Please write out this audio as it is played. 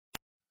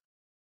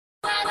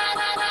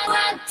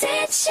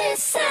you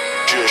say?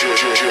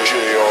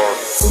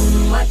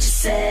 What you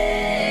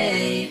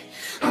say?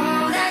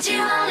 That you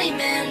only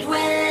meant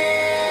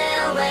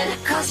well,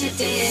 cause you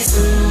did.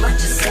 What you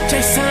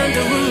say?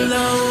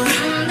 Derulo.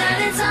 That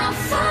it's all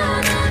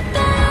for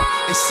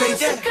nothing. And say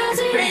that. Because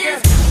it is.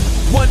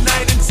 One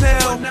night in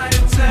town,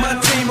 my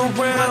team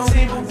around,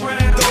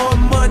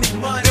 throwing money,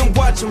 then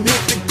watch them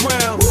hit the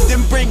ground,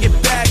 then bring it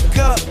back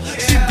up.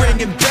 She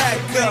bring it back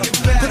up.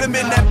 Put them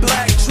in that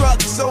black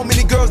truck. So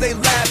many girls they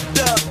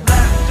lapped up.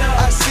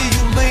 I see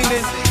you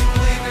leaning,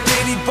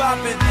 Diddy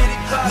bopping.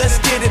 Let's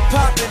get it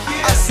poppin'.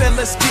 I said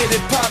let's get it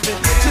poppin'.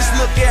 Just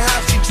look at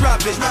how she drop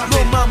it.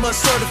 Lil' mama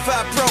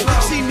certified pro.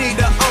 She need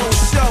her own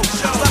show.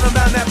 Slide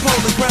around that pole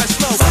and grind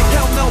slow.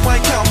 Hell no, I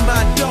ain't count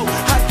my dough.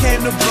 I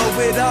came to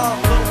blow it all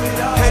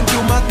and do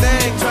my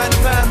thing, trying to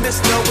find Miss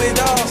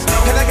Know-It-All.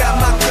 And I got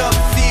my cup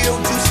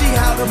filled. You see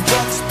how the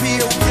bucks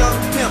peel, young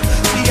pimp.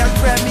 See, I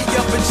grab me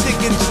up and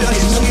chicken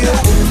just chill.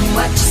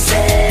 What you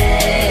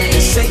say?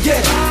 Say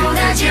yeah.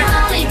 That you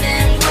only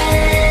meant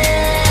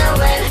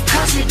well,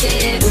 cause you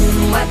did.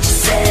 What you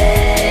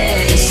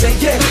say? Say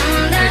yeah.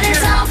 That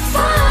is all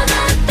for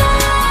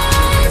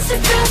nothing,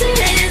 because it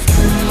is.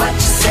 What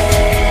you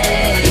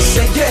say?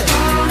 Say yeah.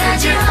 That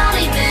you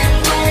only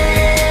meant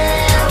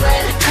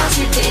well, cause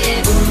you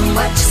did.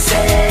 What you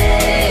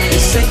say?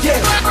 Say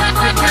yeah.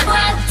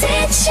 What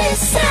did she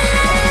say?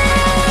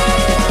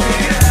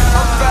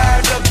 I'm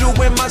fired up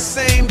doing my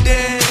same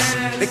dance.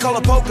 They call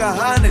her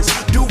Pocahontas,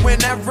 doing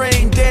that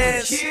rain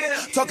dance.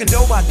 Talking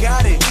dope, I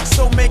got it,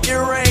 so make it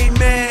rain,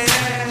 man.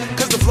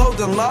 Cause the flow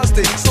done lost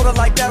it, sorta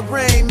like that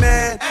rain,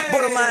 man.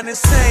 Borderline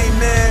insane,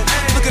 man.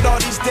 Look at all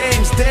these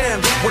dames,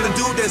 damn. Wanna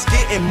do that's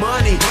getting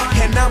money,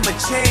 and I'm a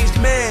changed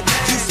man.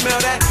 You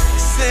smell that?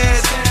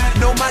 Sense,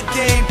 know my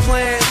game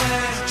plan.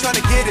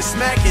 Tryna get it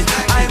smacking,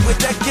 I ain't with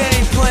that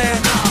game plan.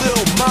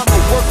 Lil' mama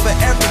work for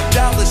every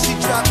dollar, she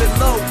drop it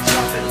low.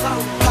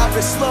 Pop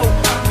it slow,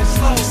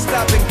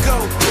 stop and go.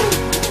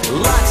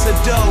 Lots of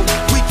dough,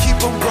 we keep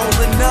them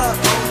rolling up.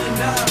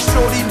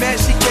 Shorty man,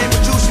 she came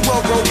with you, she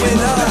won't roll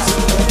with us.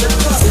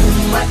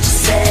 What you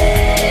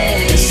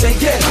say? Say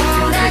yeah.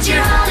 That you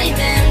only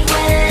meant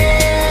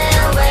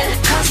well,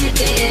 cause you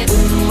did.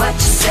 What you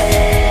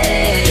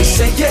say?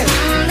 Say yeah.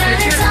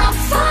 That is all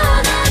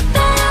for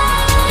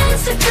nothing,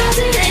 because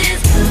it is.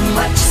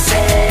 What you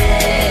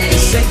say?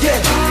 Say yeah.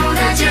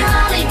 That you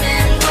only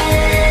meant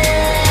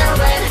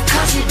well,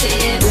 cause you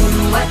did.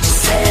 What you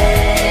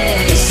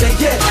say? Say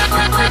yeah.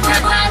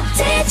 What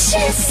did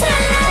she say?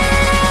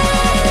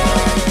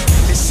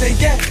 Say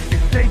yeah.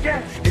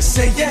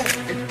 Say yeah.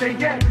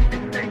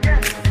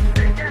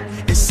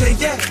 Say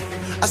yeah.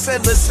 I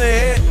said listen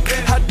here,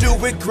 I do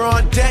it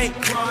grande,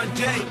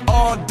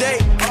 all day,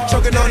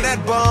 choking on that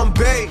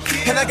Bombay.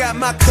 And I got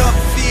my cup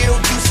filled,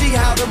 you see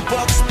how them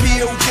bucks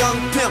peel, young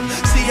pimp.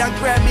 See I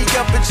grab me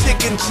up a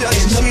chicken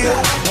just chill.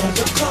 On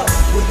the club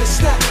with a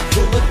snack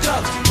full of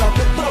dubs, drop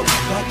it low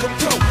like a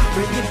pro,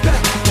 bring it back,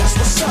 that's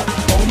what's up.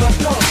 All my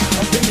dogs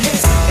up in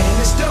here,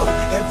 and it's dope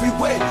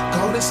everywhere.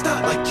 Go and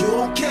stop like you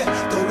don't care.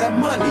 Throw that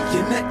money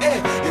in the air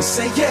and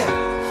say yeah.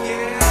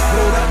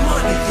 Throw that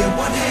money in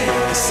one hand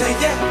and say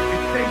yeah.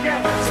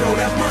 Throw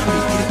that money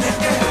in the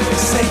air and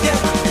say yeah.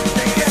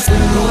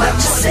 What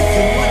you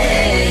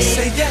say?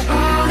 Say yeah.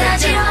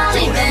 That you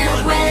only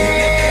meant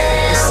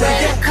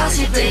well, cause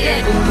you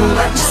did.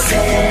 What you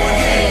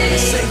say?